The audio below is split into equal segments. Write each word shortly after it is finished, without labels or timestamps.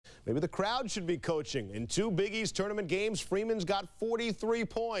Maybe the crowd should be coaching. In 2 Big East tournament games, Freeman's got 43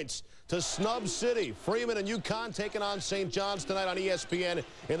 points to snub City. Freeman and UConn taking on St. John's tonight on ESPN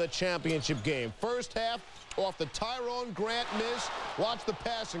in the championship game. First half, off the Tyrone Grant miss. Watch the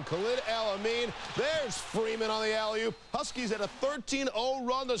pass and Khalid El-Amin. There's Freeman on the alley-oop. Huskies had a 13-0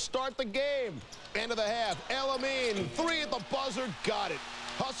 run to start the game. End of the half. El-Amin, 3 at the buzzer, got it.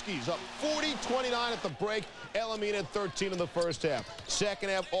 Huskies up 40-29 at the break. El-Amin had 13 in the first half. Second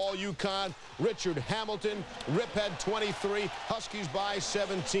half, all UConn. Richard Hamilton. Rip had 23. Huskies by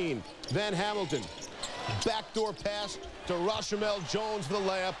 17. Then Hamilton. Backdoor pass to Rashamel Jones for the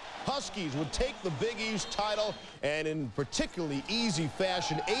layup. Huskies would take the Big East title, and in particularly easy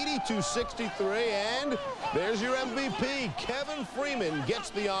fashion, 82-63. And there's your MVP. Kevin Freeman gets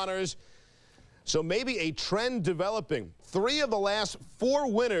the honors. So maybe a trend developing. 3 of the last 4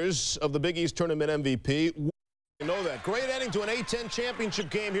 winners of the Big East Tournament MVP. You know that. Great ending to an A-10 championship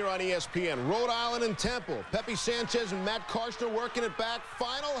game here on ESPN. Rhode Island and Temple. Pepe Sanchez and Matt Karshner working it back.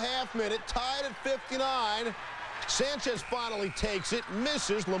 Final half minute, tied at 59. Sanchez finally takes it,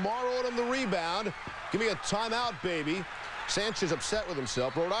 misses. Lamar Odom the rebound. Give me a timeout, baby. Sanchez upset with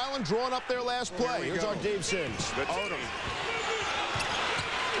himself. Rhode Island drawing up their last play. Here's our Dave Sims. Odom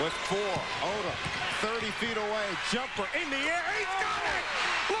with 4. Odom 30 feet away. Jumper in the air. He's got it!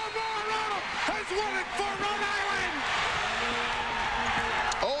 Lamar Odom has won it for Rhode Island!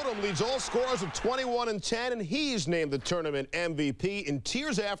 Odom leads all scorers of 21 and 10, and he's named the tournament MVP. In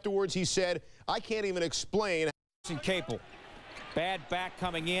tears afterwards, he said, I can't even explain. Capel. Bad back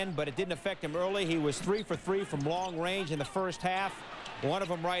coming in, but it didn't affect him early. He was 3 for 3 from long range in the first half. One of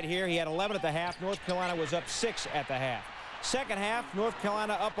them right here. He had 11 at the half. North Carolina was up 6 at the half. Second half, North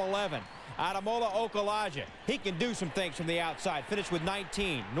Carolina up 11. Ademola Okulaja, he can do some things from the outside. Finished with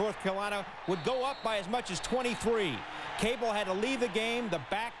 19. North Carolina would go up by as much as 23. Cable had to leave the game. The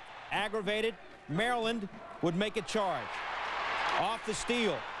back aggravated. Maryland would make a charge. Off the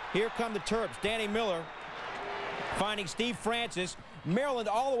steal. Here come the Terps. Danny Miller finding Steve Francis. Maryland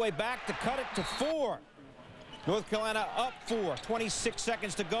all the way back to cut it to 4. North Carolina up 4. 26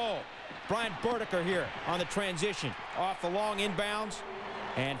 seconds to go. Brian Burdicker here on the transition. Off the long inbounds.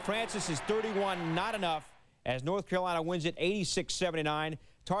 And Francis is 31, not enough, as North Carolina wins it 86-79.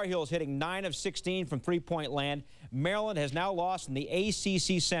 Tar Heels hitting 9 of 16 from three-point land. Maryland has now lost in the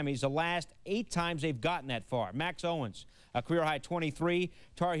ACC semis the last 8 times they've gotten that far. Max Owens, a career-high 23.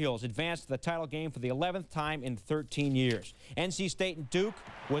 Tar Heels advanced to the title game for the 11th time in 13 years. NC State and Duke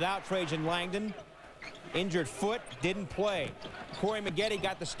without Trajan Langdon. Injured foot, didn't play. Corey Maggette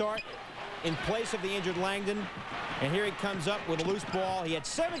got the start in place of the injured Langdon. And here he comes up with a loose ball. He had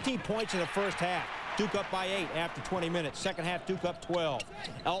 17 points in the first half. Duke up by 8 after 20 minutes. Second half, Duke up 12.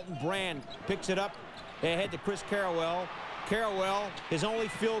 Elton Brand picks it up ahead to Chris Carrawell. Carrawell, his only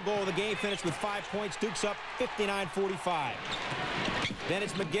field goal of the game, finished with 5 points. Duke's up 59-45. Then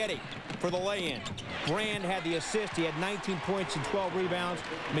it's Maggette for the lay-in. Brand had the assist. He had 19 points and 12 rebounds.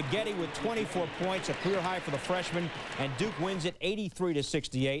 Maggette with 24 points, a career high for the freshman. And Duke wins it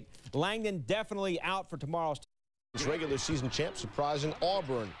 83-68. Langdon definitely out for tomorrow's regular season champ surprising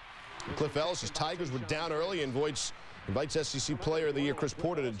Auburn. Cliff Ellis' Tigers were down early and invites SEC Player of the Year Chris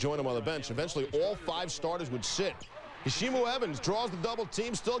Porter to join him on the bench. Eventually, all 5 starters would sit. Hishimu Evans draws the double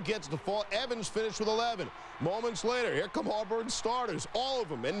team, still gets the fall. Evans finished with 11. Moments later, here come Auburn starters, all of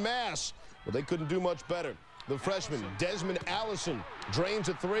them en masse. But they couldn't do much better. The freshman, Desmond Allison, drains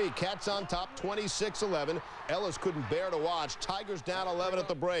a 3. Cats on top, 26-11. Ellis couldn't bear to watch. Tigers down 11 at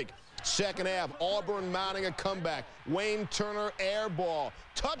the break. Second half, Auburn mounting a comeback. Wayne Turner air ball.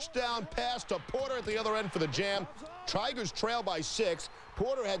 Touchdown pass to Porter at the other end for the jam. Tigers trail by 6.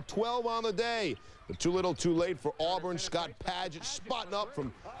 Porter had 12 on the day. But too little too late for Auburn. Scott Padgett spotting up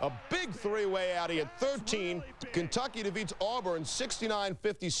from a big 3-way out. He had 13. Kentucky defeats Auburn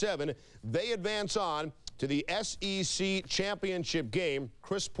 69-57. They advance on to the SEC championship game.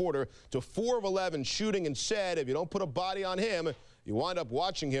 Chris Porter to 4 of 11 shooting, and said if you don't put a body on him, you wind up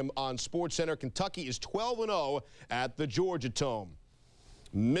watching him on SportsCenter. Kentucky is 12-0 at the Georgia Dome.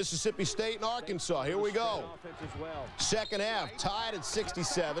 Mississippi State and Arkansas. Here we go. Second half, tied at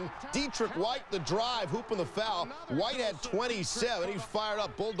 67. Dietrich White, the drive, hooping the foul. White had 27. He's fired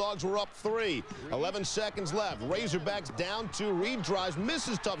up. Bulldogs were up 3. 11 seconds left. Razorbacks down 2. Reed drives,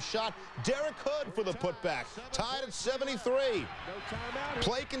 misses, tough shot. Derek Hood for the putback. Tied at 73.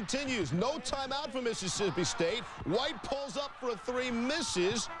 Play continues. No timeout for Mississippi State. White pulls up for a 3,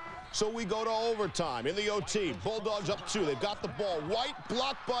 misses. So we go to overtime. In the OT, Bulldogs up 2. They've got the ball. White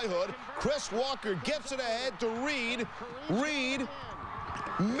blocked by Hood. Chris Walker gets it ahead to Reed. Reed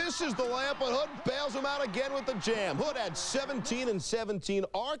Misses the layup, but Hood bails him out again with the jam. Hood had 17 and 17.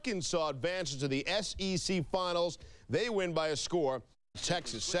 Arkansas advances to the SEC Finals. They win by a score.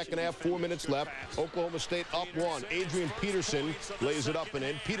 Texas, second half, 4 minutes left. Oklahoma State up 1. Adrian Peterson lays it up and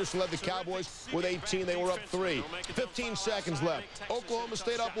in. Peterson led the Cowboys with 18. They were up 3. 15 seconds left. Oklahoma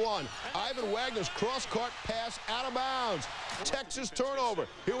State up 1. Ivan Wagner's cross-court pass out of bounds. Texas turnover.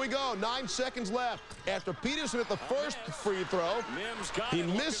 Here we go. 9 seconds left. After Peterson hit the first free throw, he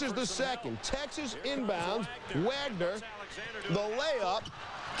misses the second. Texas inbounds. Wagner, the layup,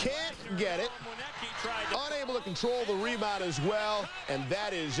 can't get it. Unable to control the rebound as well, and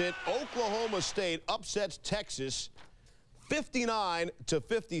that is it. Oklahoma State upsets Texas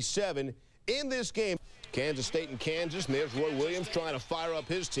 59-57 in this game. Kansas State and Kansas, and there's Roy Williams trying to fire up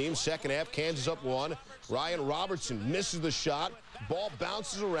his team. Second half, Kansas up 1. Ryan Robertson misses the shot. Ball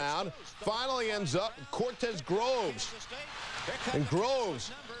bounces around. Finally ends up Cortez Groves. And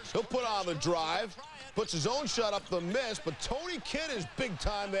Groves, he'll put on the drive. Puts his own shot up the miss, but Tony Kidd is big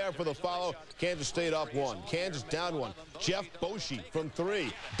time there for the follow. Kansas State up 1. Kansas down 1. Jeff Boschee from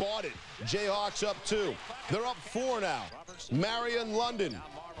 3. Bought it. Jayhawks up 2. They're up 4 now. Marion London.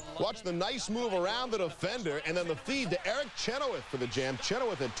 Watch the nice move around the defender, and then the feed to Eric Chenoweth for the jam.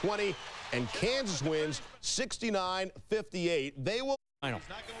 Chenoweth at 20, and Kansas wins 69-58. They will.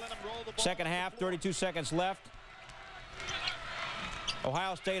 Second half, 32 seconds left.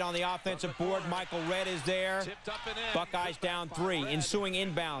 Ohio State on the offensive board. Michael Redd is there. Buckeyes down 3. Ensuing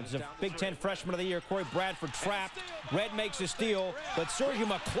inbounds. The Big Ten Freshman of the Year, Corey Bradford, trapped. Redd makes a steal, but Sergio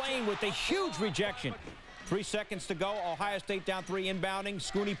McClain with a huge rejection. 3 seconds to go. Ohio State down 3 inbounding.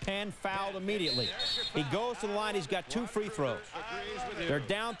 Scooney Penn fouled immediately. He goes to the line. He's got 2 free throws. They're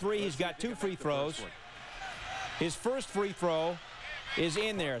down 3. He's got 2 free throws. His first free throw is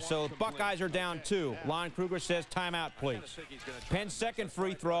in there, so Buckeyes are down 2. Lon Kruger says timeout, please. Penn's second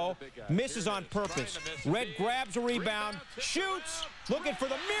free throw misses on purpose. Redd grabs a rebound, shoots, looking for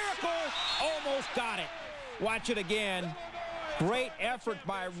the miracle, almost got it. Watch it again. Great effort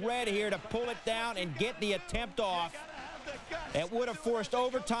by Redd here to pull it down and get the attempt off. It would have forced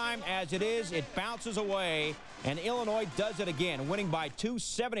overtime. As it is, it bounces away, and Illinois does it again, winning by 2,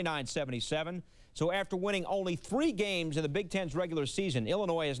 79-77. So after winning only 3 games in the Big Ten's regular season,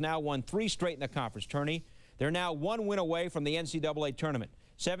 Illinois has now won 3 straight in the conference tourney. They're now 1 win away from the NCAA tournament.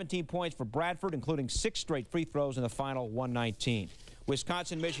 17 points for Bradford, including 6 straight free throws in the final 119.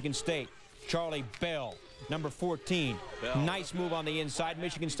 Wisconsin, Michigan State. Charlie Bell, number 14. Nice move on the inside.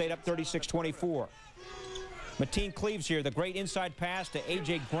 Michigan State up 36-24. Mateen Cleaves here, the great inside pass to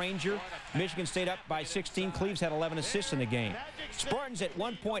A.J. Granger. Michigan Stayed up by 16. Cleaves had 11 assists in the game. Spartans at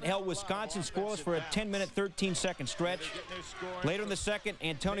one point held Wisconsin scoreless for a 10-minute, 13-second stretch. Later in the second,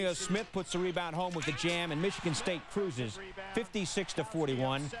 Antonio Smith puts the rebound home with the jam, and Michigan State cruises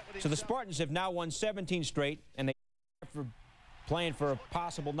 56-41. So the Spartans have now won 17 straight, and they are playing for a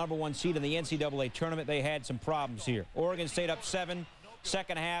possible #1 seed in the NCAA tournament. They had some problems here. Oregon State up 7.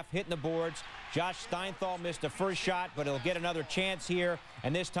 Second half, hitting the boards. Josh Steinthal missed the first shot, but he'll get another chance here,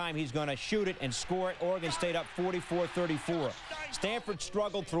 and this time he's going to shoot it and score it. Oregon State up 44-34. Stanford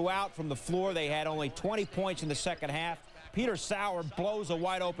struggled throughout from the floor. They had only 20 points in the second half. Peter Sauer blows a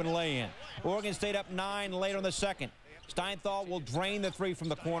wide-open lay-in. Oregon State up 9 later in the second. Steinthal will drain the 3 from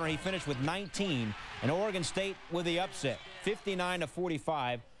the corner. He finished with 19, and Oregon State with the upset,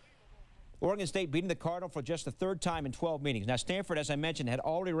 59-45. Oregon State beating the Cardinal for just the 3rd time in 12 meetings. Now, Stanford, as I mentioned, had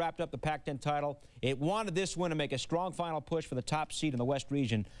already wrapped up the Pac-10 title. It wanted this win to make a strong final push for the top seed in the West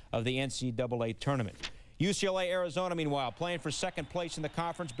region of the NCAA tournament. UCLA, Arizona, meanwhile, playing for 2nd place in the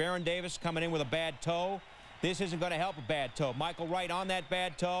conference. Baron Davis coming in with a bad toe. This isn't going to help a bad toe. Michael Wright on that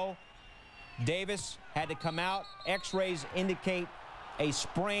bad toe. Davis had to come out. X-rays indicate a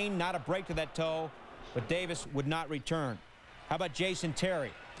sprain, not a break to that toe, but Davis would not return. How about Jason Terry?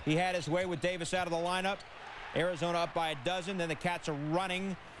 He had his way with Davis out of the lineup. Arizona up by 12. Then the Cats are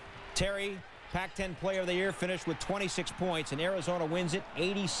running. Terry, Pac-10 Player of the Year, finished with 26 points, and Arizona wins it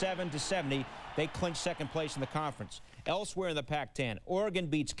 87-70. They clinch 2nd place in the conference. Elsewhere in the Pac-10, Oregon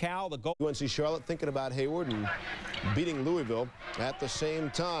beats Cal. The goal. UNC Charlotte thinking about Hayward and beating Louisville at the same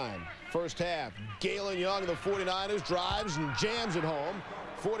time. First half, Galen Young of the 49ers drives and jams it home.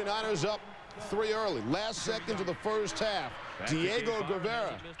 49ers up 3 early. Last seconds of the first half. Diego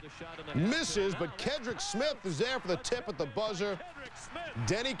Guevara misses, but Kedrick Smith is there for the tip at the buzzer.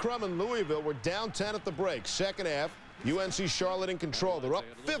 Denny Crum and Louisville were down 10 at the break. Second half, UNC Charlotte in control. They're up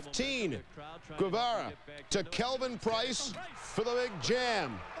 15. Guevara to Kelvin Price for the big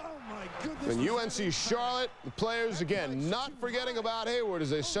jam. And UNC Charlotte, the players, again, not forgetting about Hayward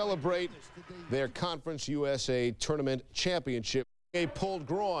as they celebrate their Conference USA Tournament championship. A pulled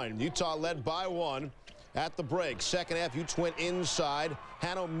groin. Utah led by 1 at the break. Second half, Utes went inside.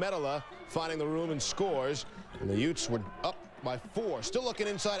 Hanno Metala finding the room and scores. And the Utes were up by 4. Still looking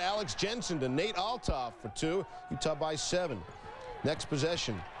inside. Alex Jensen to Nate Althoff for 2. Utah by 7. Next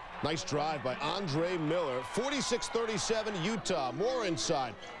possession. Nice drive by Andre Miller. 46-37 Utah. More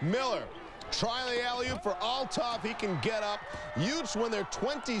inside. Miller trying the alley-oop for Althoff. He can get up. Utes win their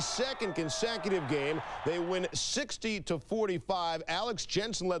 22nd consecutive game. They win 60-45. Alex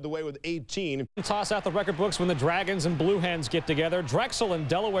Jensen led the way with 18. Toss out the record books when the Dragons and Blue Hens get together. Drexel and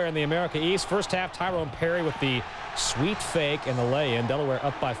Delaware in the America East. First half, Tyrone Perry with the sweet fake and the lay-in. Delaware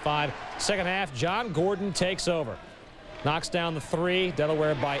up by 5. Second half, John Gordon takes over. Knocks down the 3.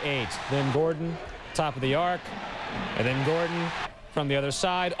 Delaware by 8. Then Gordon, top of the arc. And then Gordon from the other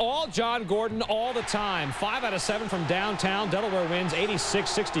side. All John Gordon all the time. 5 out of 7 from downtown. Delaware wins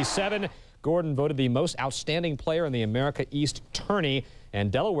 86-67. Gordon voted the most outstanding player in the America East tourney. And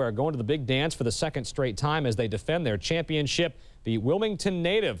Delaware going to the big dance for the second straight time as they defend their championship. The Wilmington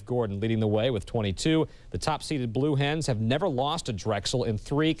native Gordon leading the way with 22. The top-seeded Blue Hens have never lost to Drexel in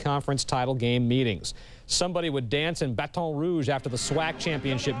 3 conference title game meetings. Somebody would dance in Baton Rouge after the SWAC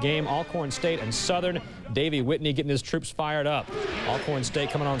championship game. Alcorn State and Southern. Davey Whitney getting his troops fired up. Alcorn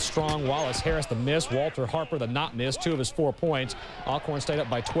State coming on strong. Wallace Harris the miss. Walter Harper the not miss. 2 of his 4 points. Alcorn State up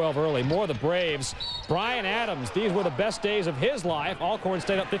by 12 early. More of the Braves. Brian Adams. These were the best days of his life. Alcorn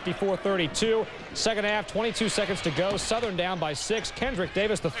State up 54-32. Second half, 22 seconds to go. Southern down by 6. Kendrick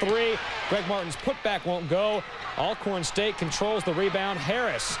Davis the 3. Greg Martin's putback won't go. Alcorn State controls the rebound.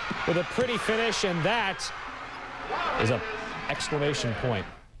 Harris with a pretty finish, and that is an exclamation point.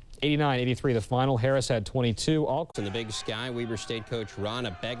 89-83 the final. Harris had 22. In the Big Sky, Weber State coach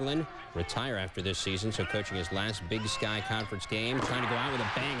Rana Beglin retire after this season, so coaching his last Big Sky Conference game. Trying to go out with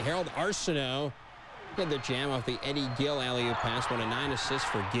a bang. Harold Arsenault had the jam off the Eddie Gill alley-oop pass. 1 of 9 assists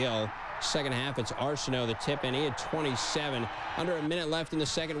for Gill. Second half, it's Arsenault the tip, and he had 27. Under a minute left in the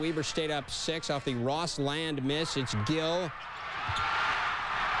second. Weber State up 6 off the Ross Land miss. It's Gill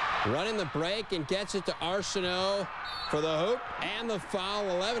running the break and gets it to Arsenault for the hoop and the foul.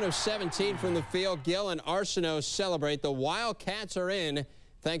 11 of 17 from the field. Gill and Arsenault celebrate. The Wildcats are in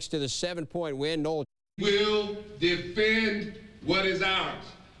thanks to the 7-point win. Noel will defend what is ours.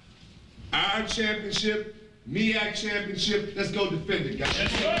 Our championship, MEAC championship. Let's go defend it,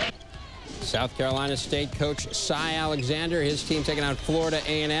 guys. South Carolina State coach Cy Alexander, his team taking out Florida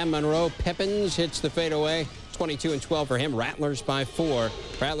A&M. Monroe Pippins hits the fadeaway. 22-12 for him. Rattlers by 4.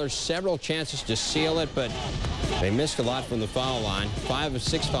 Rattlers several chances to seal it, but they missed a lot from the foul line. 5 of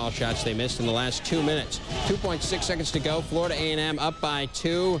 6 foul shots they missed in the last 2 minutes. 2.6 seconds to go. Florida A&M up by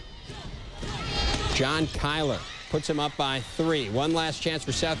 2. John Kyler puts him up by 3. One last chance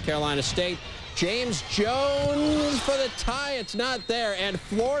for South Carolina State. James Jones for the tie. It's not there. And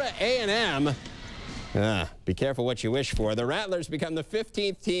Florida A&M. Be careful what you wish for. The Rattlers become the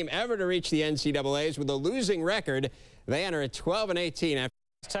 15th team ever to reach the NCAAs with a losing record. They enter at 12-18 after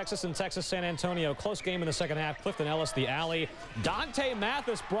Texas and Texas San Antonio. Close game in the second half. Clifton Ellis the alley. Dante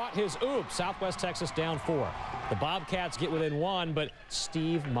Mathis brought his oop. Southwest Texas down 4. The Bobcats get within 1, but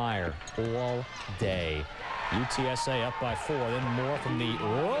Steve Meyer all day. UTSA up by 4. Then more from the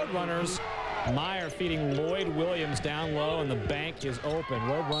Roadrunners. Meyer feeding Lloyd Williams down low, and the bank is open.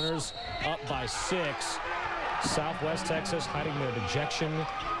 Roadrunners up by 6. Southwest Texas hiding their dejection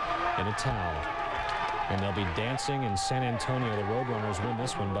in a towel. And they'll be dancing in San Antonio. The Roadrunners win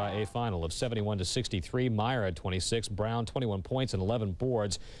this one by a final of 71-63. Meyer had 26. Brown 21 points and 11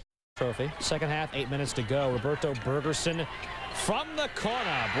 boards. Trophy. Second half, 8 minutes to go. Roberto Bergerson from the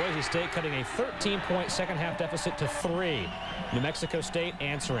corner. Boise State cutting a 13-point second half deficit to 3. New Mexico State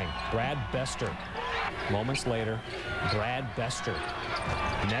answering. Brad Bester. Moments later, Brad Bester.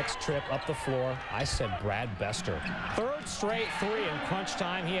 Next trip up the floor. I said Brad Bester. Third straight 3 in crunch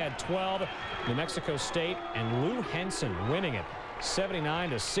time. He had 12. New Mexico State and Lou Henson winning it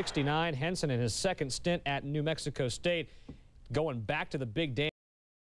 79-69. Henson in his second stint at New Mexico State going back to the big dance.